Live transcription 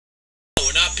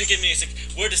Begin music.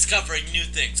 We're discovering new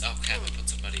things. Oh crap! I put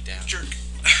somebody down. Jerk.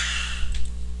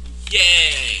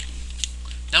 Yay!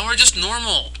 Now we're just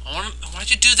normal.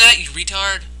 Why'd you do that, you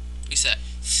retard? Reset.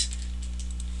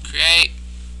 Create.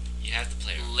 You have to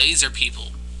play. Laser people.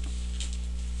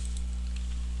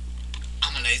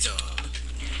 I'm a laser.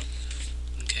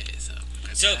 Okay, so.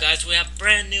 So guys, we have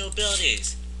brand new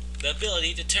abilities. The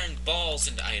ability to turn balls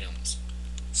into items.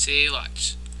 See,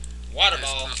 watch. Water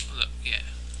ball. Look, yeah.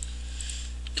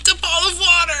 It's a ball of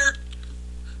water.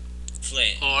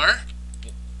 Flame. Or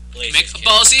Laser make a kill.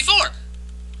 ball of C4.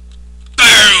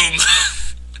 Boom.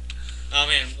 Oh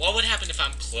man, what would happen if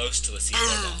I'm close to a C4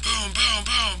 ball? Boom, boom,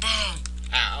 boom, boom.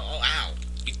 Ow! Oh, ow!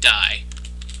 You die.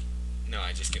 No,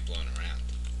 I just get blown around.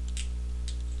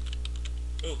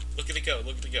 Ooh, look at it go!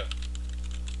 Look at it go!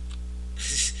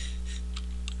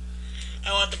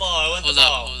 I want the ball! I want the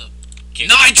ball! Hold up. Okay.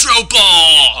 Nitro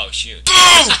ball! Oh shoot! Boom!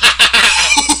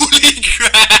 Holy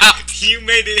crap! You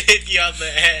made it hit you on the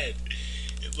head.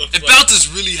 It bounces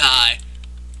really high.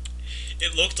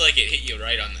 It looked like it hit you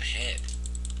right on the head.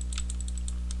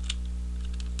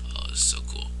 Oh, this is so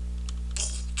cool.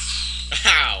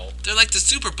 Ow! They're like the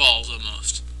Super Balls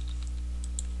almost.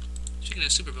 Speaking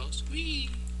of Super Balls, whee!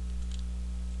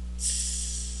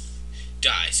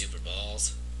 Die, Super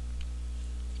Balls.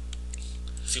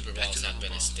 Super Back Balls to have normal been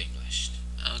ball. extinguished.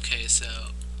 Okay, so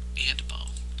ant ball.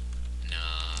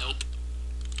 Nah. Nope.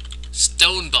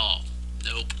 Stone ball.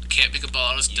 Nope. Can't make a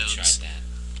ball out of You stones. tried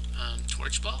that.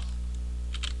 Torch ball.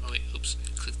 Oh wait, oops.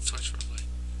 Click the torch wrong way.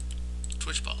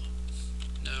 Torch ball.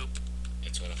 Nope.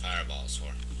 It's what a fireball is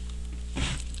for.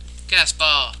 Gas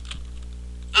ball.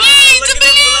 Oh, look at it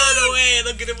float away!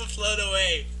 Look at it float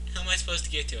away! How am I supposed to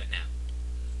get to it now?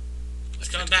 It's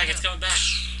coming back, it's coming back!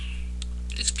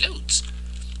 It explodes.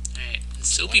 Alright,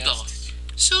 soapy What ball. else?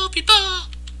 Soapy ball.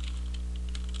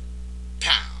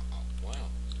 Pow! Wow.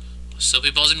 Soapy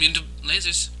ball's immune to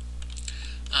lasers.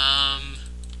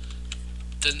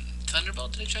 The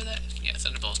thunderball, did I try that? Yeah,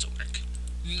 thunderballs don't work.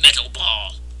 Metal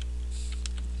ball.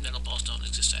 Metal balls don't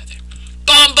exist either.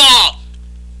 Bomb ball!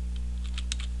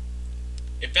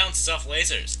 It bounces off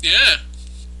lasers. Yeah.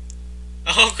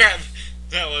 Oh crap!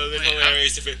 That would have been Wait,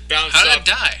 hilarious if it bounced How did off. it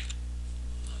die?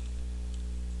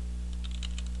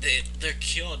 They're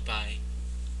killed by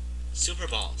super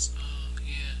balls. Oh,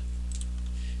 yeah.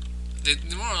 They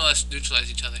more or less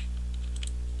neutralize each other.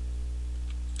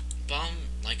 Bomb,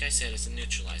 like I said, is a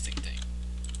neutralizing thing.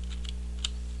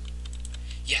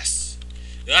 Yes!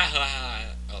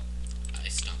 Oh, I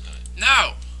stomped on it.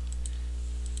 No!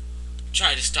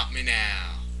 Try to stop me now.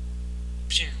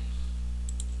 Pew.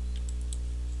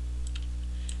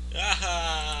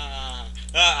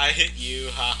 I hit you,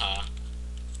 haha.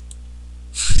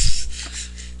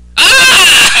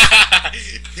 Ah!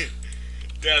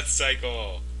 Death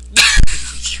cycle.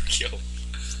 You killed me.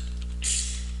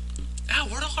 Ow,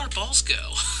 where'd all our balls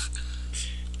go?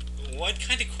 What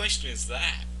kind of question is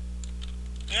that?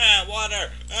 Ah,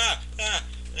 water!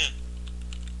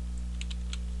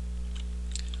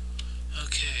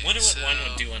 Okay, Wonder what so one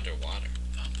would do underwater.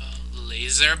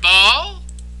 Laser ball?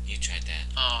 You tried that.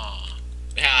 Oh,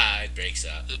 Ah, it breaks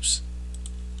up. oops.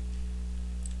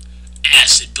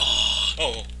 Acid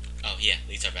ball. Oh yeah,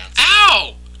 these are bouncing.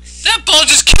 Ow! That ball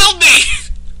just killed me!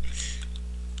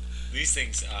 These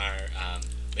things are,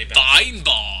 they bounce. Vine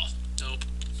ball. Nope.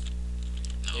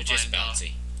 No, They're just vine ball.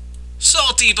 bouncy.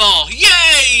 Salty ball.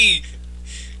 Yay!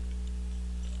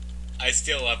 I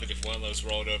still love it if one of those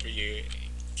rolled over you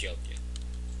and killed you.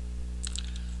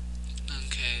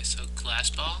 Okay, so glass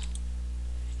ball?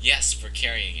 Yes, for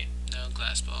carrying it. No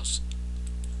glass balls.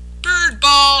 Bird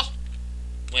ball!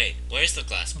 Wait, where's the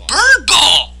glass ball? Bird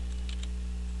ball!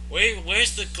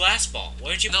 Where's the glass ball?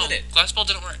 Where'd you No, put it? glass ball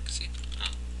didn't work. See? Oh.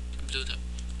 I blew it up.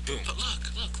 Boom. But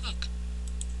look.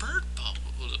 Bird ball.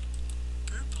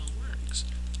 Bird ball works.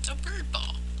 It's a bird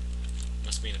ball.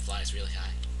 Must mean it flies really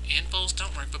high. Ant balls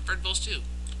don't work, but bird balls do.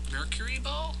 Mercury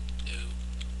ball? No.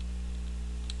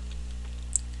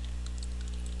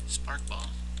 Spark ball?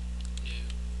 No.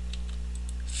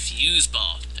 Fuse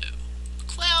ball? No.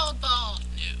 Cloud ball?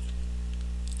 No.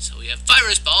 So we have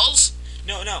virus balls.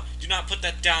 No, do not put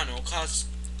that down. It will cause...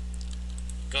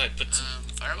 Go ahead, put some...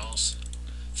 Fireballs.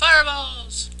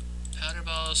 Fireballs! Powder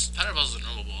balls. Powder balls are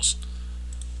normal balls.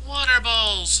 Water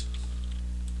balls.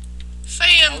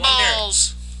 Fan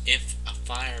balls. If a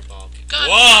fireball could... Gun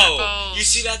Whoa! fireballs. You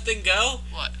see that thing go?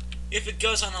 What? If it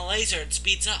goes on a laser, it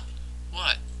speeds up.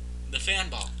 What? The fan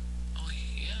ball. Oh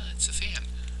yeah, it's a fan.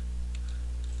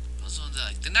 Those ones are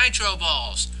like the nitro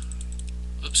balls.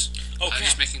 Oops. Oh, I'm crap.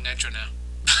 just making nitro now.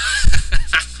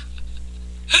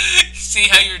 See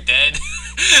how you're dead?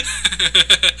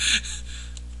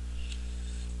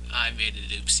 I made an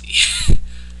oopsie.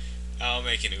 I'll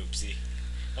make an oopsie.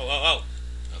 Oh.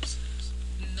 Oops.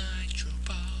 Nitro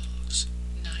balls.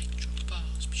 Nitro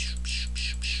balls.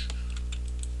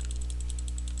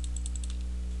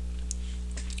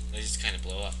 They just kind of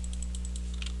blow up.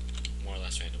 More or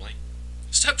less randomly.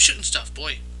 Stop shooting stuff,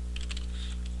 boy.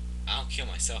 I'll kill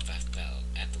myself at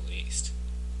the least.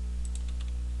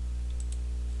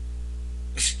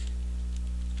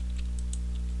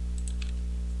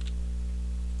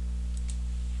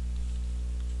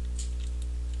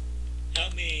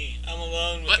 Help me! I'm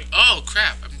alone with What? the... Oh,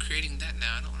 crap. I'm creating that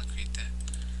now. I don't want to create that.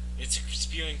 It's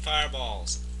spewing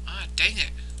fireballs. Ah, dang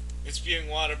it. It's spewing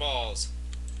water balls.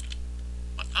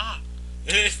 What? Ah.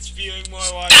 It's spewing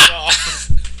more water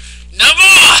balls. No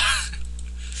more!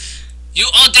 You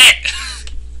all dead!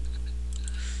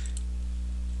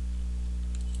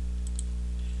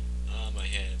 Oh, my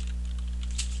head.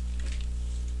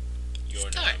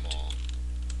 You're Start. normal.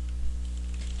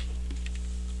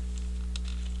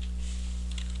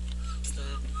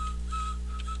 Stop.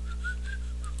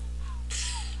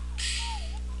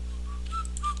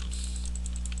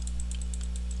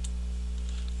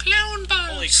 Clown balls!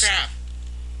 Holy crap!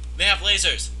 They have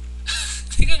lasers.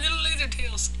 They got little laser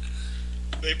tails.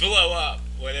 They blow up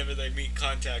whenever they meet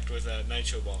contact with a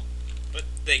nitro ball. But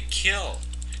they kill.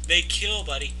 They kill,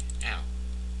 buddy. Ow.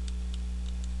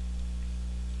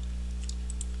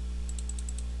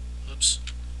 Oops.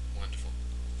 Wonderful.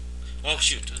 Oh,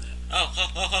 shoot. Doing that.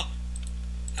 Oh.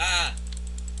 Ah.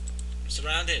 I'm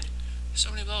surrounded. So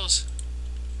many balls.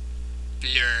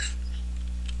 Blur.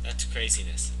 That's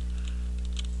craziness.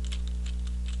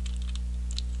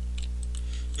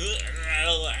 I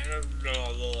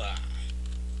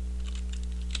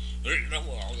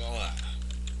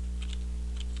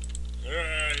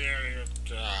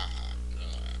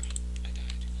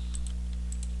died.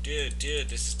 Dude,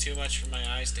 this is too much for my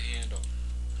eyes to handle.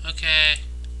 Okay.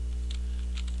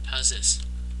 How's this?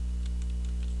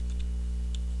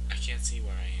 I can't see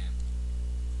where I am.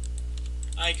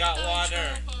 I got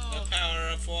water! The power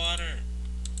of water!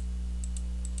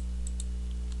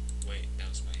 Wait, that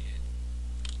was my head.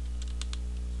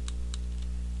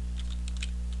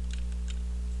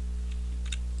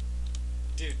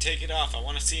 Dude, take it off. I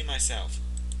want to see myself.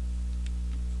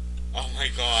 Oh my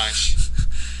gosh.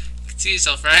 You can see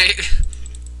yourself, right?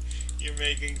 You're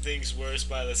making things worse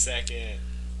by the second.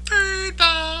 Bird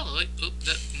ball! Wait, oop,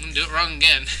 I'm gonna do it wrong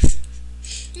again.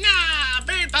 Nah,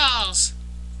 bird balls!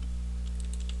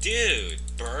 Dude,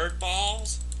 bird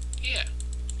balls? Yeah.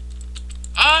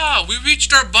 Ah, we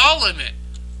reached our ball limit.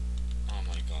 Oh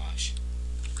my gosh.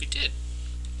 We did.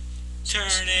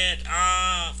 Turn it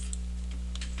off!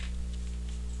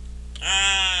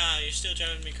 Ah, you're still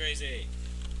driving me crazy.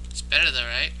 It's better though,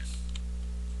 right?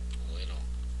 A little.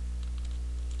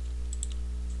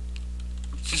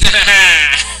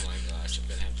 Oh my gosh, I'm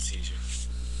gonna have a seizure.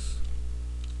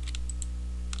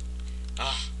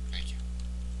 Ah, thank you.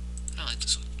 I like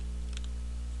this one.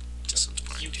 This one's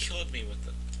boring. You killed me with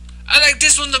the... I like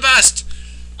this one the best!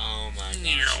 Oh my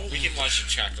gosh. We can watch a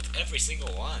track of every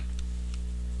single one.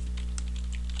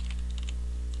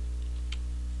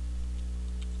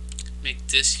 Make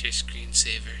this your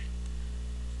screensaver.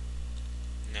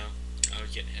 No, I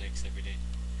would get headaches every day.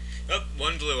 Oh,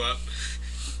 one blew up.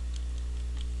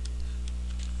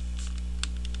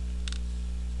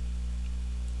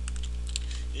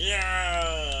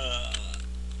 Yeah!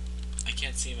 I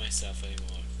can't see myself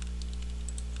anymore.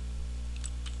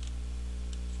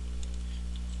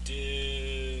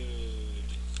 Dude.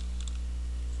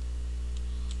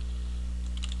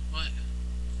 What?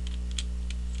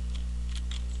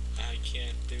 I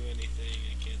can't do anything.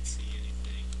 I can't see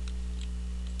anything.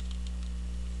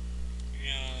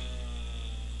 Yeah.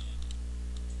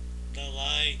 The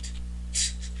light.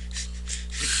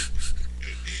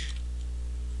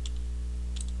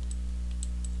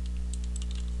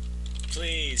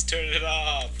 Please turn it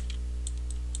off.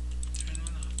 Turn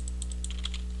one off.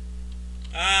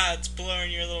 Ah, it's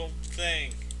blurring your little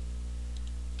thing.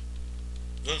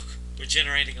 Look, we're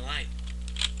generating a light.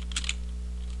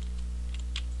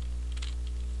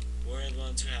 We're the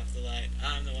ones who have the light.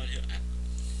 I'm the one who...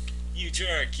 You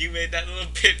jerk, you made that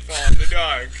little pitfall in the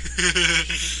dark.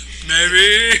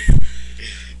 Maybe.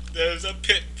 There's a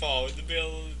pitfall in the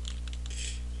middle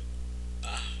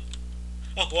of...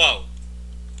 Oh, whoa.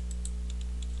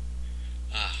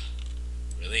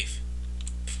 Relief.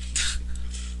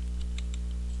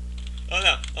 Oh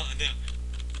no, oh no.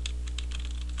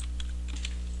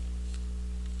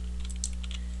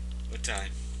 What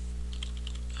time?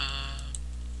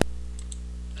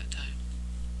 That time.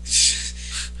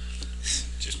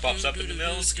 Just pops up in the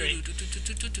middle of the screen.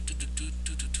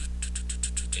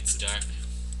 It's dark.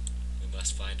 We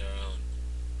must find our own.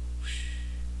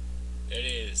 There it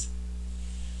is.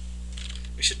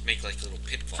 We should make like little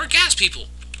pitfalls. For gas people!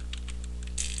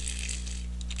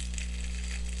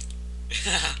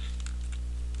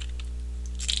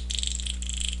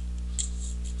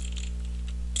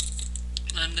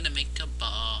 I'm gonna make a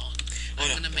ball.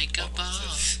 I'm gonna make a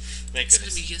ball. It's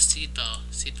gonna be a seed ball.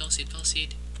 Seed ball, seed ball,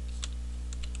 seed.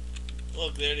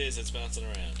 Look, there it is. It's bouncing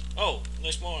around. Oh,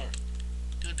 there's more.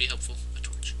 It would be helpful. A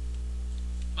torch.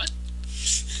 What?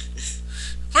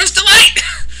 Where's the light?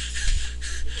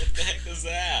 What the heck was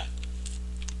that?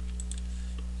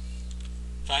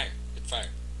 Fire. Good fire.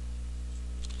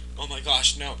 Oh my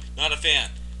gosh, no. Not a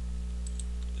fan.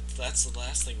 That's the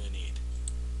last thing we need.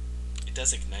 It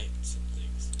does ignite some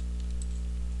things.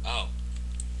 Oh.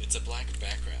 It's a black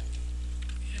background.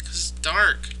 Yeah, because it's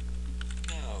dark.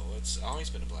 No, it's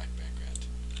always been a black background.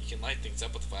 You can light things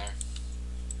up with fire.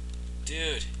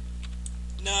 Dude.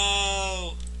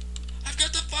 No! I've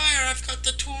got the fire! I've got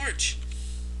the torch!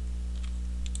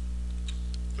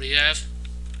 What do you have?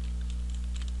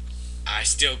 I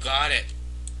still got it.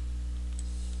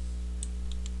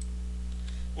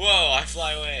 Whoa, I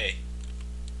fly away.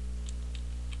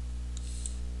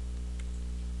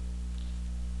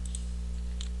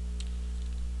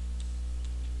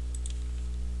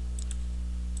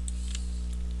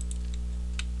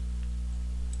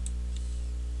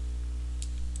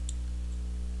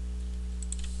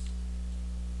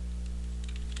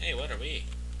 Hey, what are we?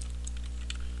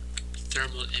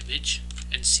 Thermal image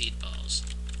and seed balls.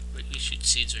 We shoot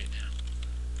seeds right now.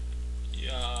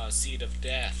 Yeah, seed of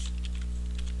death.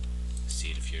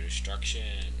 Seed of your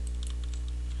destruction.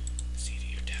 Seed of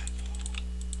your downfall.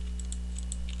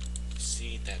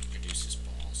 Seed that produces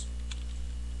balls.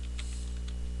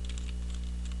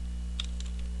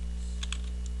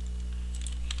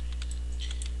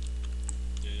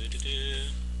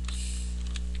 Do-do-do.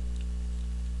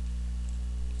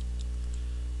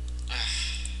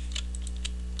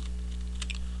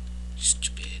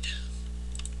 Stupid.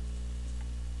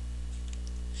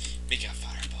 Make a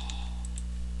fireball.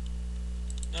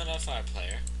 No, not a fire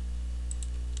player.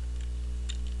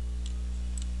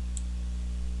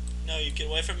 No, you get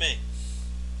away from me.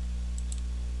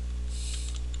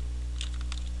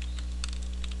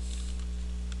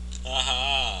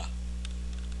 Aha!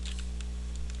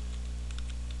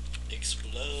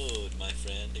 Explode, my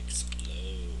friend, explode.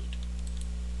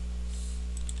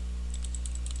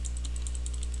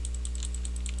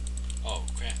 Oh,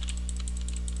 crap.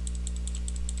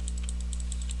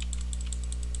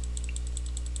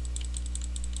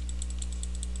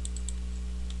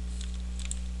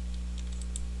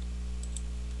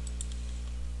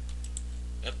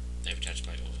 Yep, never touched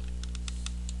my oil.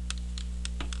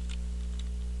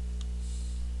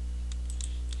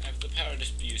 I have the power to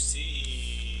spew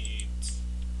seeds.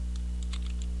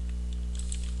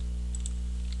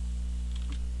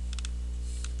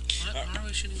 What? Why are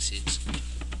we shooting seeds?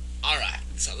 Alright,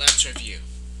 so let's review.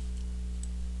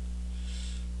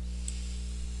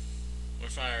 We're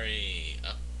fiery.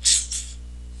 Oh.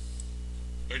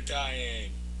 We're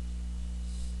dying.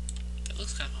 That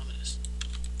looks kind of ominous.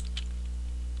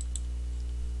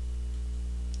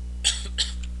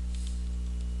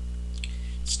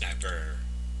 Sniper.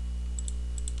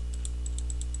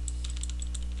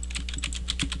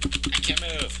 I can't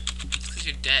move. It's because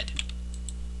you're dead.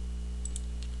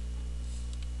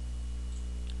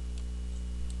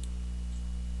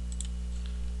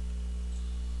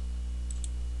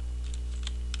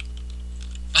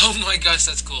 Oh my gosh,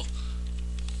 that's cool.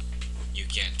 You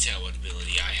can't tell what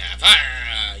ability I have.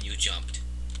 Ah, you jumped.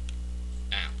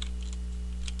 Ow.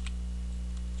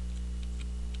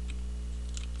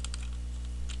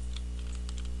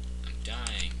 I'm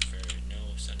dying for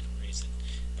no sudden reason.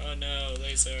 Oh no,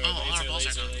 laser, Oh, laser, our balls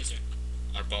laser, are gone. laser.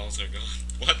 Our balls are gone.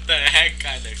 What the heck,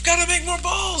 kind of? Gotta make more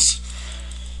balls!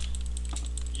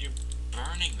 You're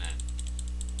burning them.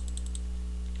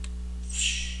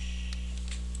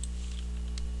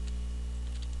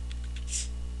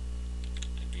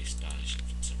 I'd be astonished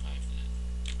if it survived that.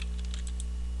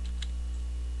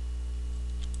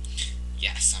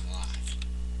 Yes, I'm alive.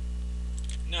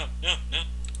 No, no, no.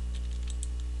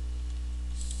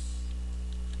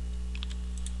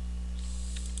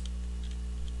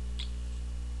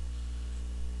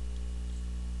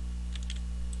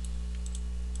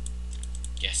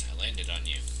 Yes, I landed on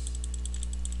you.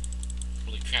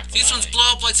 Holy crap, These ones blow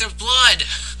up like they're blood!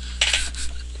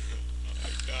 Oh my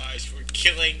gosh, we're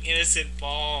killing innocent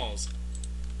balls.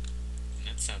 And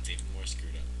that sounds even more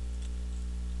screwed up.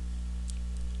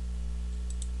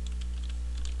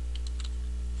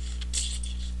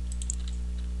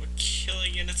 We're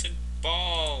killing innocent innocent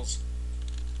balls.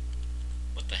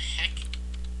 What the heck?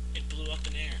 It blew up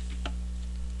in air.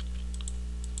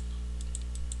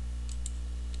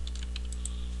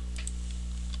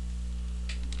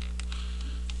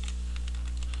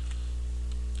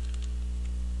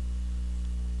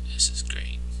 This is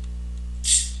great.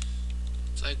 It's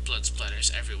like blood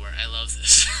splatters everywhere. I love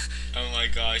this. Oh my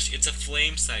gosh, it's a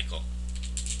flame cycle.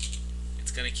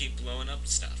 It's gonna keep blowing up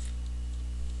stuff.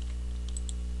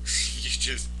 You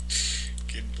just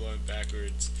getting blown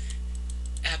backwards.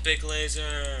 Epic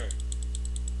laser!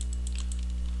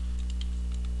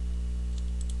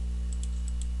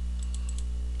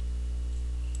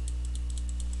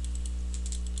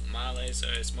 My laser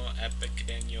is more epic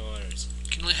than yours. You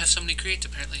can only have so many creates,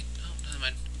 apparently. Oh, never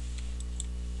mind.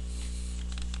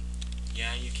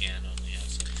 Yeah, you can only have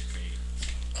so many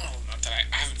creates. Oh, not that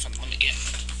I haven't found the limit yet.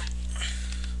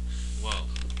 Whoa,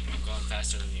 I'm going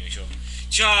faster than usual.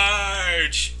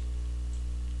 Charge!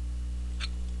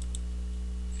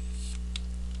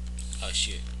 Oh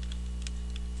shit.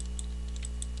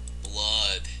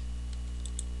 Blood.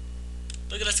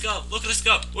 Look at us go! Look at us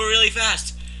go! We're really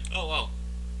fast! Oh, whoa.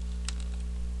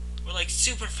 We're like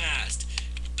super fast!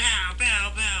 Pow,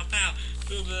 pow, pow, pow!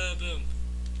 Boom, boom, boom.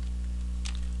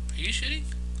 Are you shitting?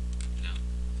 No.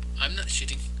 I'm not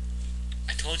shitting.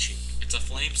 I told you, it's a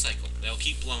flame cycle. They'll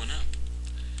keep blowing up.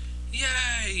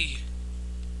 Yay!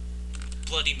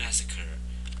 Bloody massacre.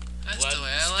 That's Blood the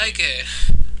way I like it.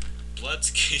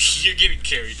 Blood's you're getting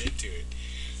carried into it.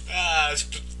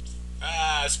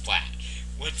 Splat.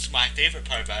 What's my favorite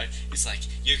part about it is like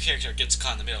your character gets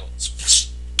caught in the middle. Looks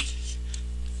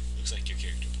like your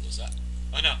character blows up.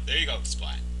 Oh no, there you go,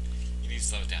 splat. You need to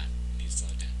slow it down. You need to slow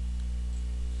it down.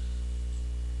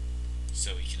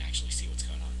 So we can actually see what's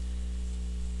going on.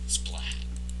 Splat.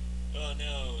 Oh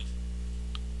no.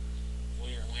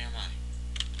 Where am I?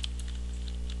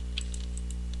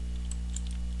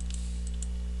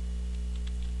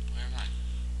 Where am I?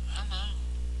 Oh no.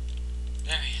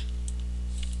 There I am.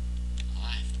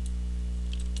 Alive.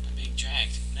 I'm being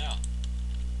dragged. No.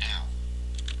 Ow.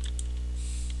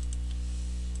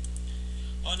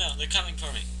 Oh no, they're coming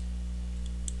for me.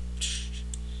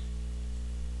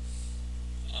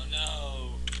 Oh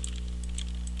no.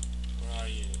 Where are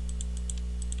you?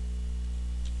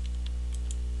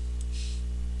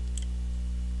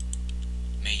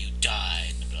 May you die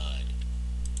in the blood.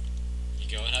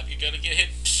 You going up, you're gonna get hit.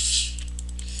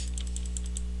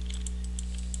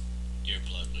 Your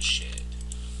blood was shed.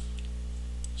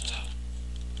 Stop.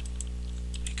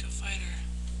 Make a fighter.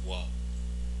 Whoa.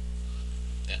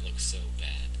 That looks so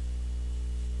bad.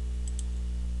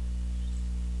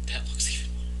 That looks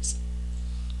even worse.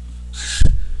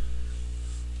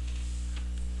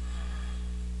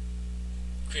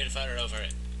 Create a fighter over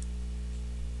it.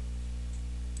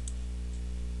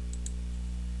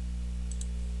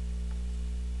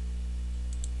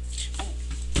 Ooh.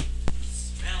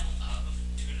 Smell of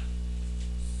tuna.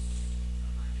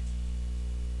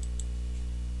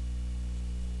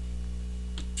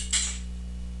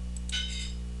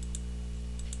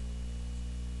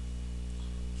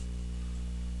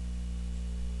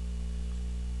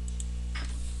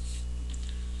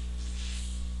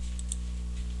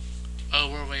 Oh,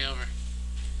 we're way over.